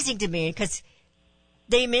amazing to me because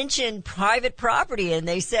they mentioned private property and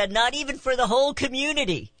they said not even for the whole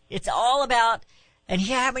community. It's all about, and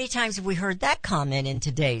how many times have we heard that comment in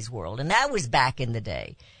today's world? And that was back in the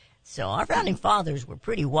day. So our founding fathers were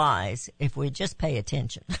pretty wise if we just pay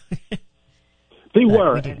attention. They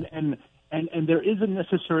were, and there is a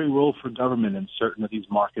necessary role for government in certain of these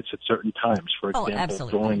markets at certain times. For example,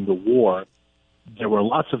 during the war, there were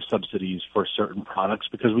lots of subsidies for certain products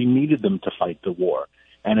because we needed them to fight the war.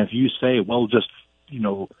 And if you say, well, just,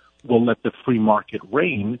 we'll let the free market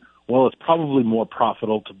reign, well, it's probably more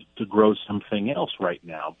profitable to grow something else right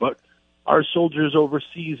now. But our soldiers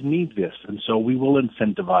overseas need this, and so we will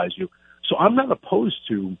incentivize you. So I'm not opposed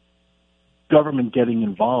to government getting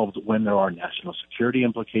involved when there are national security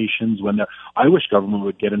implications, I wish government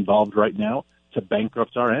would get involved right now to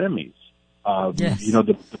bankrupt our enemies. Yes.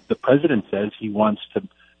 The president says he wants to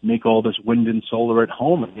make all this wind and solar at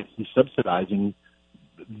home, and he's subsidizing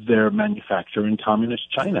their manufacture in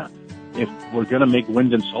communist China. If we're going to make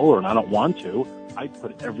wind and solar, and I don't want to, I'd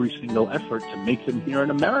put every single effort to make them here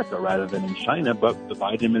in America rather than in China, but the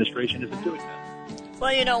Biden administration isn't doing that.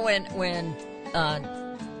 Well, when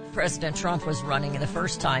President Trump was running the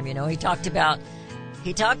first time, he talked about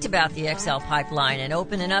the XL pipeline and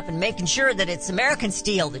opening up and making sure that it's American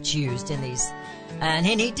steel that's used in these, and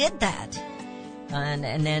he did that.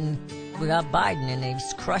 And then we got Biden, and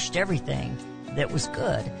he's crushed everything that was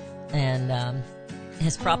good, and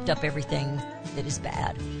has propped up everything that is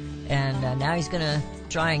bad. And now he's going to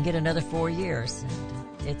try and get another 4 years. And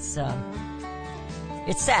it's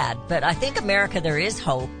sad, but I think America, there is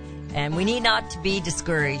hope, and we need not to be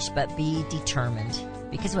discouraged, but be determined,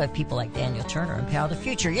 because we have people like Daniel Turner empower the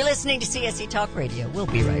future. You're listening to CSC Talk Radio. We'll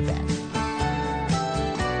be right back.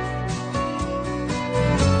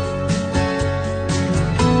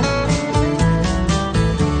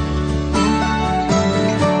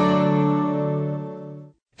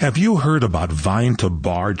 Have you heard about Vine to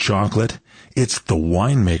Bar chocolate? It's the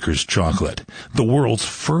winemaker's chocolate, the world's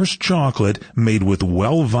first chocolate made with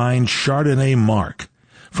well-vined Chardonnay marc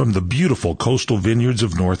from the beautiful coastal vineyards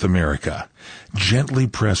of North America. Gently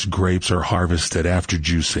pressed grapes are harvested after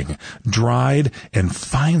juicing, dried and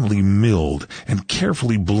finely milled and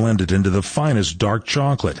carefully blended into the finest dark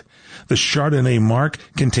chocolate. The Chardonnay marc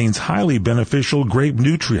contains highly beneficial grape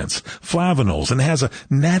nutrients, flavanols, and has a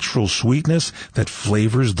natural sweetness that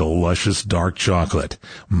flavors the luscious dark chocolate.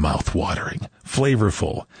 Mouth-watering,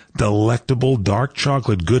 flavorful, delectable dark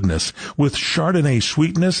chocolate goodness with Chardonnay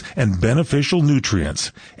sweetness and beneficial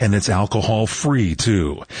nutrients. And it's alcohol-free,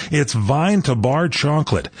 too. It's Vine to Bar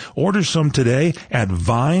chocolate. Order some today at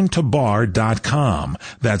vinetobar.com.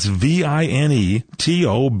 That's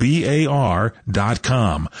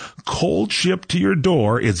VINETOBAR.com. Cold shipped to your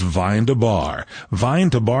door, it's Vine to Bar.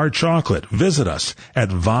 Vine to Bar chocolate. Visit us at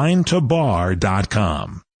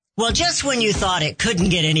vinetobar.com. Well, just when you thought it couldn't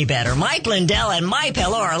get any better, Mike Lindell and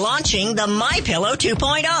MyPillow are launching the MyPillow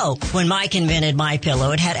 2.0. When Mike invented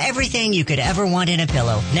MyPillow, it had everything you could ever want in a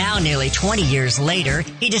pillow. Now, nearly 20 years later,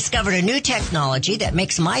 he discovered a new technology that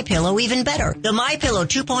makes MyPillow even better. The MyPillow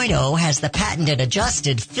 2.0 has the patented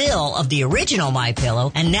adjusted fill of the original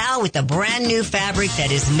MyPillow, and now with the brand new fabric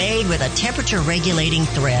that is made with a temperature-regulating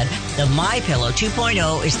thread, the MyPillow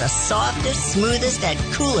 2.0 is the softest, smoothest, and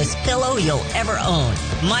coolest pillow you'll ever own.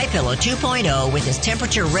 MyPillow 2.0 with its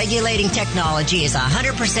temperature-regulating technology is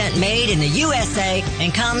 100% made in the USA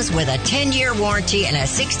and comes with a 10-year warranty and a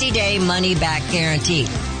 60-day money-back guarantee.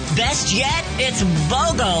 Best yet, it's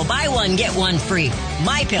BOGO. Buy one, get one free.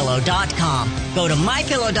 MyPillow.com. Go to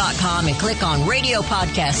MyPillow.com and click on Radio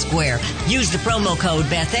Podcast Square. Use the promo code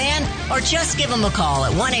BethAnn or just give them a call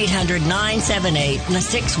at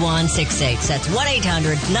 1-800-978-6168. That's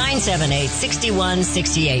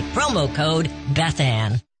 1-800-978-6168. Promo code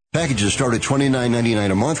BethAnn. Packages start at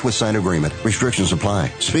 $29.99 a month with signed agreement. Restrictions apply.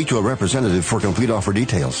 Speak to a representative for complete offer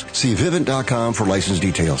details. See Vivint.com for license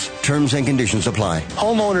details. Terms and conditions apply.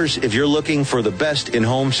 Homeowners, if you're looking for the best in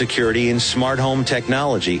home security and smart home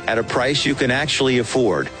technology at a price you can actually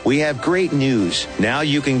afford, we have great news. Now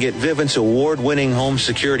you can get Vivint's award-winning home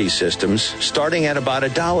security systems starting at about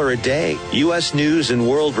 $1 a day. U.S. News and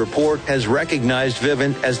World Report has recognized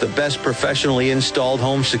Vivint as the best professionally installed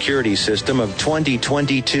home security system of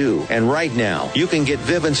 2022. And right now, you can get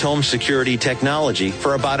Vivint's home security technology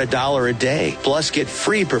for about $1 a day. Plus, get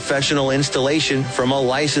free professional installation from a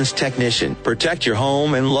licensed technician. Protect your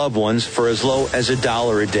home and loved ones for as low as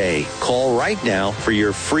 $1 a day. Call right now for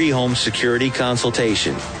your free home security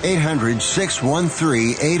consultation.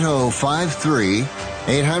 800-613-8053.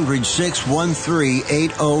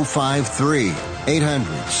 800-613-8053.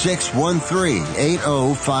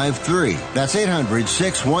 800-613-8053. That's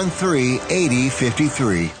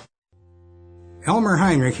 800-613-8053. Elmer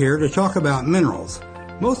Heinrich here to talk about minerals.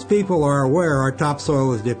 Most people are aware our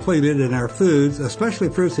topsoil is depleted and our foods, especially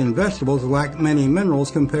fruits and vegetables, lack many minerals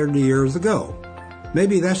compared to years ago.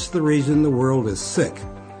 Maybe that's the reason the world is sick.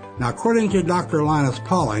 Now, according to Dr. Linus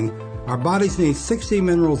Pauling, our bodies need 60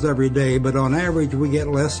 minerals every day, but on average we get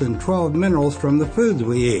less than 12 minerals from the foods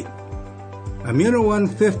we eat. Immuno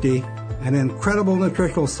 150, an incredible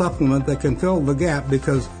nutritional supplement that can fill the gap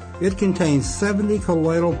because it contains 70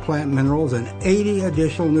 colloidal plant minerals and 80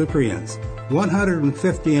 additional nutrients,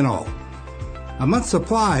 150 in all. A month's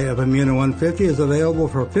supply of Immuno 150 is available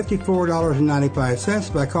for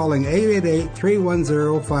 $54.95 by calling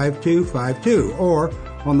 888-310-5252 or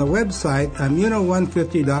on the website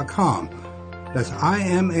immuno150.com. That's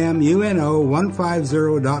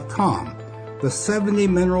IMMUNO150.com. The 70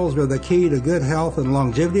 minerals are the key to good health and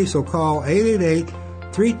longevity, so call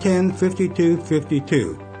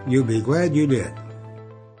 888-310-5252. You'll be glad you did.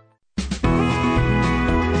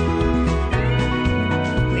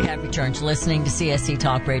 We have returned to listening to CSC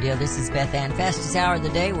Talk Radio. This is Beth Ann. Fastest hour of the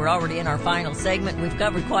day. We're already in our final segment. We've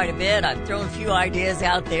covered quite a bit. I've thrown a few ideas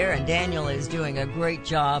out there, and Daniel is doing a great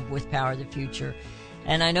job with Power of the Future.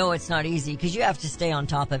 And I know it's not easy because you have to stay on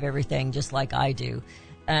top of everything just like I do.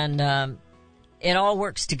 And it all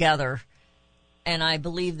works together. And I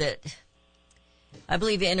believe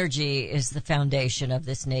energy is the foundation of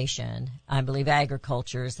this nation. I believe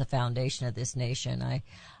agriculture is the foundation of this nation.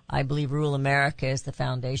 I believe rural America is the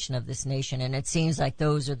foundation of this nation. And it seems like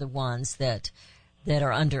those are the ones that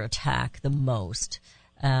are under attack the most.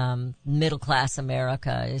 Middle class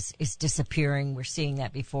America is disappearing. We're seeing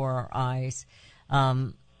that before our eyes.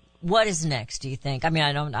 What is next, do you think? I mean,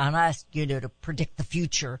 I'll ask you to predict the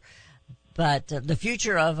future, but the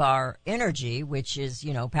future of our energy, which is,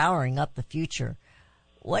 powering up the future.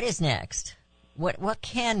 What is next? What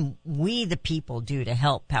can we, the people, do to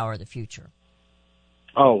help power the future?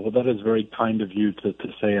 Oh, well, that is very kind of you to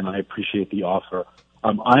say, and I appreciate the offer.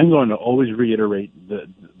 I'm going to always reiterate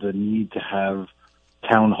the need to have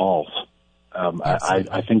town halls.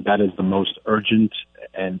 I think that is the most urgent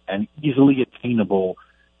and easily attainable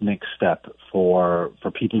next step for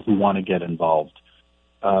people who want to get involved.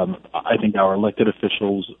 I think our elected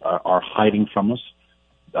officials are hiding from us.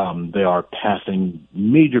 They are passing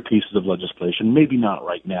major pieces of legislation, maybe not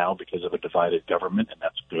right now because of a divided government, and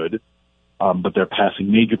that's good. But they're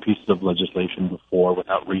passing major pieces of legislation before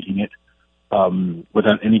without reading it,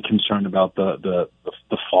 without any concern about the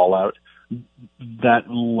fallout. That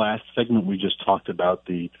last segment we just talked about,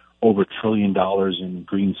 the over $1 trillion in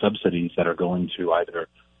green subsidies that are going to either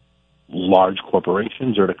large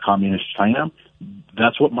corporations or to communist China.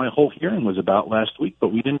 That's what my whole hearing was about last week, but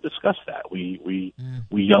we didn't discuss that. We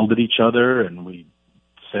yelled at each other and we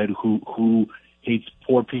said who hates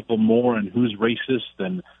poor people more and who's racist,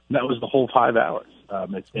 and that was the whole 5 hours.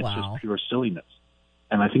 It's Wow. just pure silliness.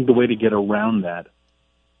 And I think the way to get around that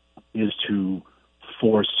is to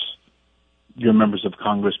force your members of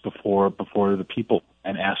Congress before the people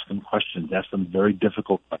and ask them questions, ask them very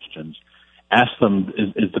difficult questions. Ask them,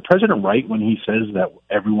 is the president right when he says that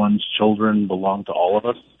everyone's children belong to all of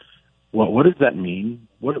us? What does that mean?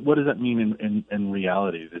 What does that mean in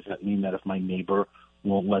reality? Does that mean that if my neighbor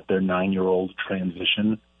won't let their 9-year-old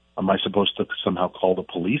transition, am I supposed to somehow call the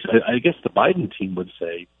police? I guess the Biden team would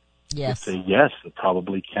say Yes. yes, it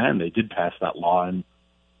probably can. They did pass that law in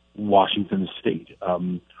Washington State.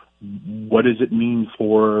 what does it mean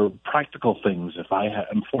for practical things? If I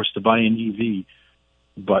am forced to buy an EV,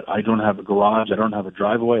 but I don't have a garage, I don't have a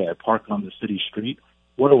driveway, I park on the city street,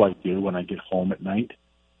 what do I do when I get home at night?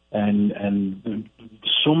 And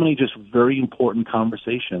so many just very important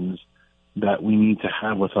conversations that we need to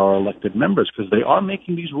have with our elected members, because they are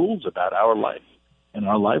making these rules about our life and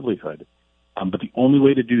our livelihood. But the only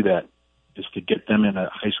way to do that is to get them in a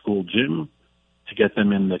high school gym, to get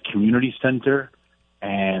them in the community center,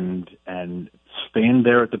 and stand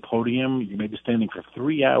there at the podium. You may be standing for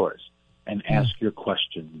 3 hours and ask your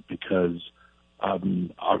question, because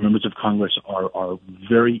our members of Congress are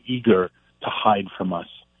very eager to hide from us,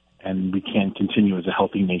 and we can't continue as a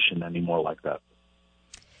healthy nation anymore like that.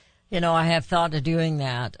 You know, I have thought of doing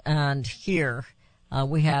that, and here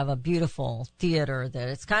we have a beautiful theater that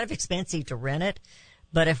it's kind of expensive to rent it,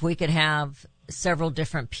 but if we could have several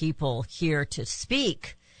different people here to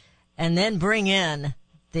speak, and then bring in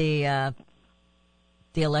the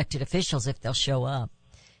elected officials if they'll show up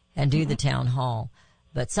and do the town hall.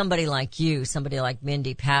 But somebody like you, somebody like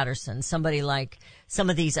Mindy Patterson, somebody like some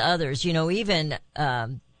of these others, you know, even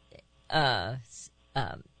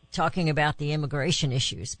talking about the immigration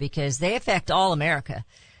issues, because they affect all America.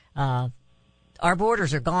 Our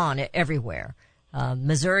borders are gone everywhere.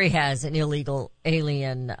 Missouri has an illegal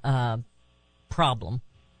alien problem.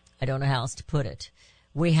 I don't know how else to put it.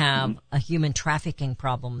 We have a human trafficking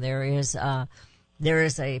problem. There is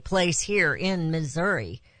a place here in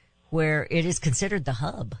Missouri where it is considered the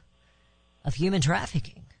hub of human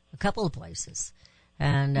trafficking, a couple of places.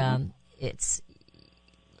 And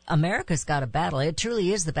America's got a battle. It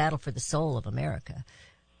truly is the battle for the soul of America.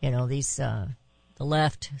 You know, the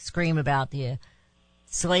left scream about the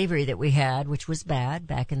slavery that we had, which was bad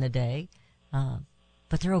back in the day,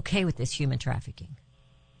 but they're okay with this human trafficking.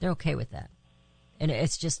 They're okay with that. And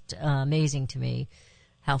it's just amazing to me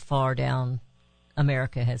how far down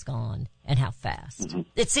America has gone and how fast.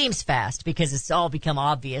 It seems fast because it's all become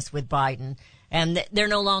obvious with Biden, and they're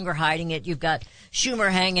no longer hiding it. You've got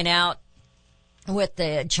Schumer hanging out with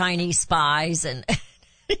the Chinese spies, and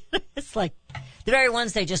it's like the very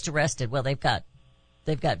ones they just arrested. Well, they've got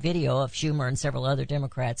video of Schumer and several other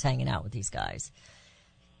Democrats hanging out with these guys.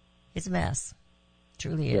 It's a mess. It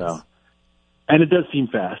truly is. Yeah. And it does seem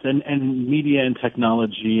fast. And media and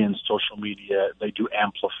technology and social media, they do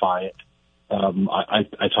amplify it.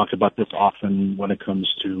 I talk about this often when it comes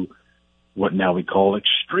to what now we call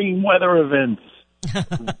extreme weather events.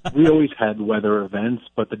 We always had weather events,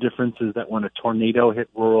 but the difference is that when a tornado hit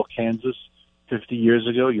rural Kansas 50 years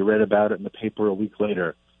ago, you read about it in the paper a week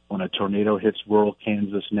later. When a tornado hits rural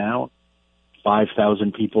Kansas now,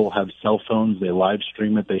 5,000 people have cell phones. They live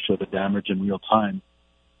stream it. They show the damage in real time.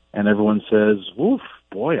 And everyone says, woof,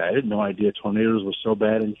 boy, I had no idea tornadoes were so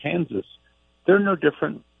bad in Kansas. They're no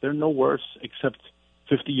different. They're no worse, except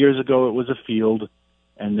 50 years ago it was a field,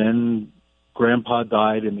 and then Grandpa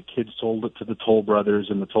died, and the kids sold it to the Toll Brothers,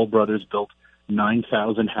 and the Toll Brothers built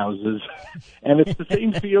 9,000 houses. And it's the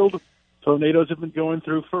same field. Tornadoes have been going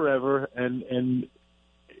through forever, and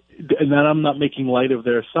then I'm not making light of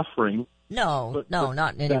their suffering. No,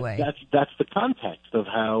 not in any way. That's the context of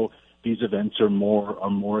how these events are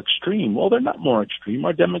more extreme. Well, they're not more extreme.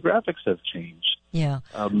 Our demographics have changed. Yeah.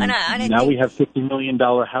 Now we have $50 million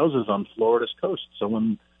houses on Florida's coast. So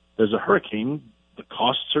when there's a hurricane, the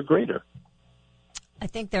costs are greater. I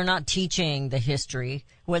think they're not teaching the history,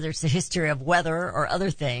 whether it's the history of weather or other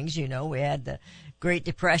things. You know, we had the Great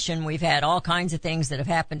Depression. We've had all kinds of things that have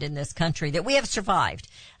happened in this country that we have survived.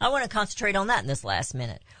 I want to concentrate on that in this last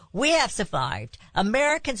minute. We have survived.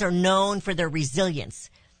 Americans are known for their resilience.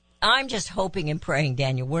 I'm just hoping and praying,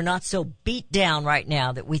 Daniel, we're not so beat down right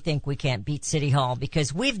now that we think we can't beat City Hall,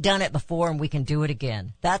 because we've done it before and we can do it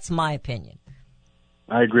again. That's my opinion.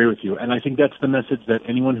 I agree with you. And I think that's the message that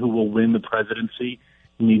anyone who will win the presidency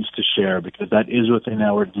needs to share, because that is within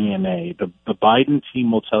our DNA. The Biden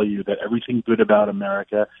team will tell you that everything good about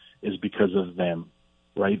America is because of them,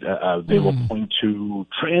 right? They will point to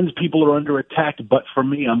trans people are under attack, but for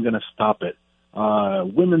me, I'm going to stop it.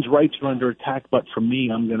 Women's rights are under attack, but for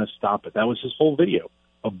me, I'm going to stop it. That was his whole video,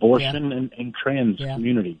 abortion and trans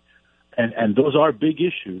community. And those are big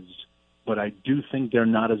issues, but I do think they're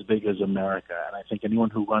not as big as America. And I think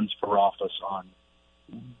anyone who runs for office on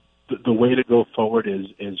the way to go forward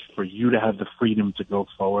is for you to have the freedom to go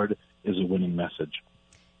forward is a winning message.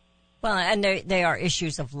 Well, and they are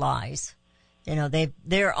issues of lies. You know,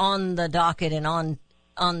 they're on the docket and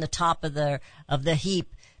on the top of the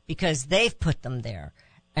heap because they've put them there,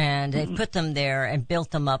 and they've put them there and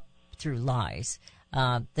built them up through lies.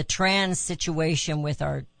 The trans situation with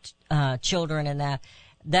our children and that,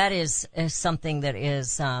 that is something that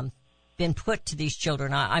is been put to these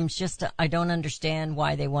children. I don't understand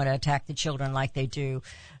why they want to attack the children like they do,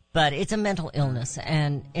 but it's a mental illness,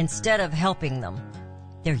 and instead of helping them,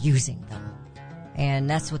 they're using them. And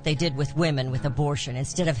that's what they did with women with abortion.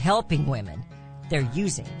 Instead of helping women, they're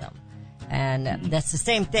using them. And that's the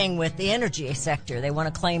same thing with the energy sector. They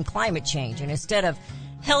want to claim climate change, and instead of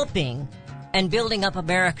helping and building up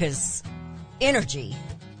America's energy,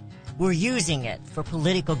 we're using it for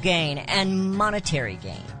political gain and monetary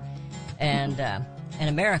gain. And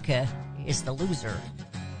America is the loser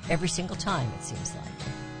every single time, it seems like.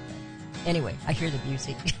 Anyway, I hear the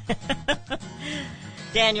music.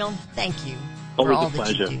 Daniel, thank you for all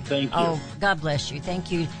that you do. Thank you. Oh, God bless you.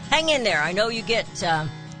 Thank you. Hang in there. I know you get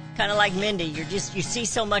kind of like Mindy. You see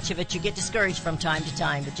so much of it, you get discouraged from time to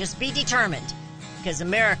time. But just be determined, because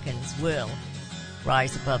Americans will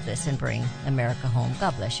rise above this and bring America home.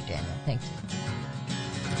 God bless you, Daniel. Thank you.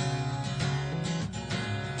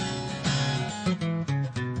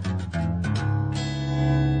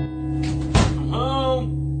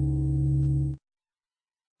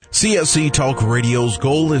 CSC Talk Radio's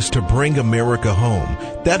goal is to bring America home.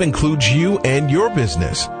 That includes you and your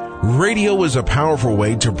business. Radio is a powerful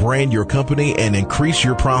way to brand your company and increase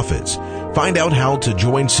your profits. Find out how to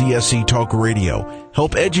join CSC Talk Radio,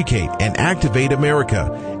 help educate and activate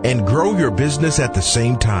America, and grow your business at the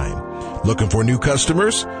same time. Looking for new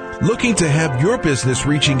customers? Looking to have your business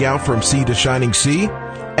reaching out from sea to shining sea?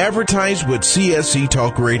 Advertise with CSC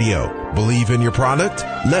Talk Radio. Believe in your product?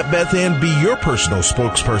 Let Beth Ann be your personal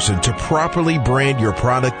spokesperson to properly brand your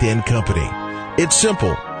product and company. It's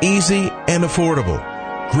simple, easy, and affordable.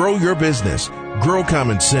 Grow your business, grow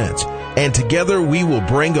common sense, and together we will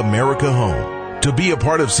bring America home. To be a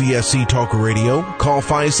part of CSC Talk Radio, call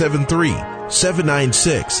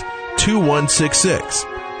 573-796-2166.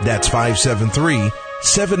 That's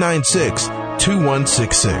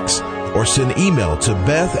 573-796-2166. Or send email to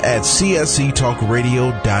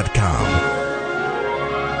beth@csctalkradio.com.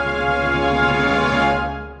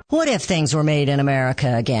 What if things were made in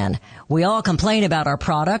America again? We all complain about our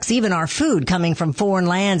products, even our food coming from foreign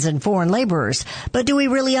lands and foreign laborers. But do we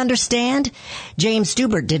really understand? James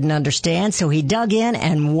Stubert didn't understand, so he dug in,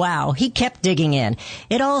 and wow, he kept digging in.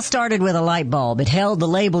 It all started with a light bulb. It held the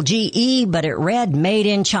label GE, but it read Made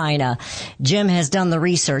in China. Jim has done the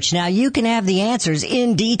research. Now you can have the answers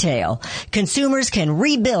in detail. Consumers can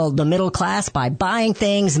rebuild the middle class by buying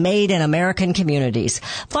things made in American communities.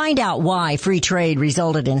 Find out why free trade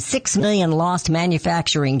resulted in 6 million lost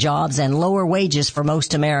manufacturing jobs and lower wages for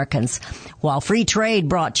most Americans. While free trade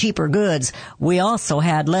brought cheaper goods, we also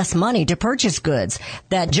had less money to purchase goods.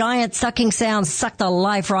 That giant sucking sound sucked the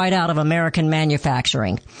life right out of American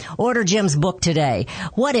manufacturing. Order Jim's book today,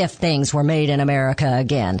 What If Things Were Made in America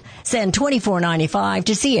Again? Send $24.95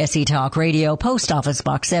 to CSC Talk Radio, Post Office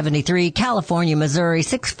Box 73, California, Missouri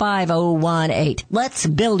 65018. Let's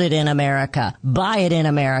build it in America, buy it in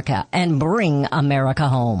America, and bring America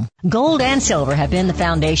home. Gold and silver have been the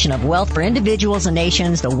foundation of wealth for individuals and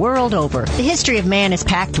nations the world over. The history of man is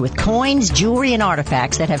packed with coins, jewelry, and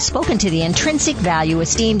artifacts that have spoken to the intrinsic value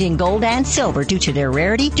esteemed in gold and silver due to their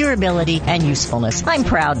rarity, durability, and usefulness. I'm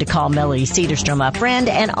proud to call Melody Cedarstrom a friend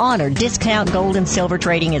and honor Discount Gold and Silver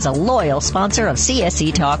Trading is a loyal sponsor of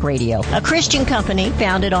CSC Talk Radio, a Christian company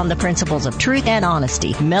founded on the principles of truth and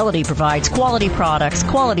honesty. Melody provides quality products,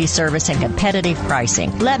 quality service, and competitive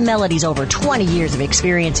pricing. Let Melody's over 20 years of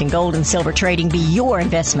experience in gold and silver trading be your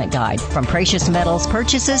investment guide. From precious metals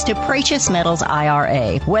purchases to precious metals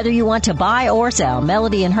IRA. Whether you want to buy or sell,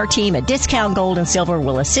 Melody and her team at Discount Gold and Silver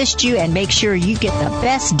will assist you and make sure you get the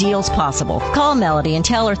best deals possible. Call Melody and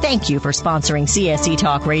tell her thank you for sponsoring CSC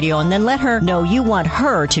Talk Radio, and then let her know you want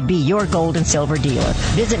her to be your gold and silver dealer.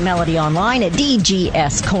 Visit Melody online at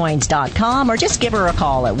dgscoins.com or just give her a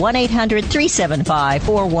call at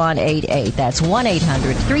 1-800-375-4188. That's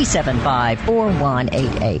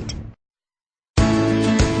 1-800-375-4188.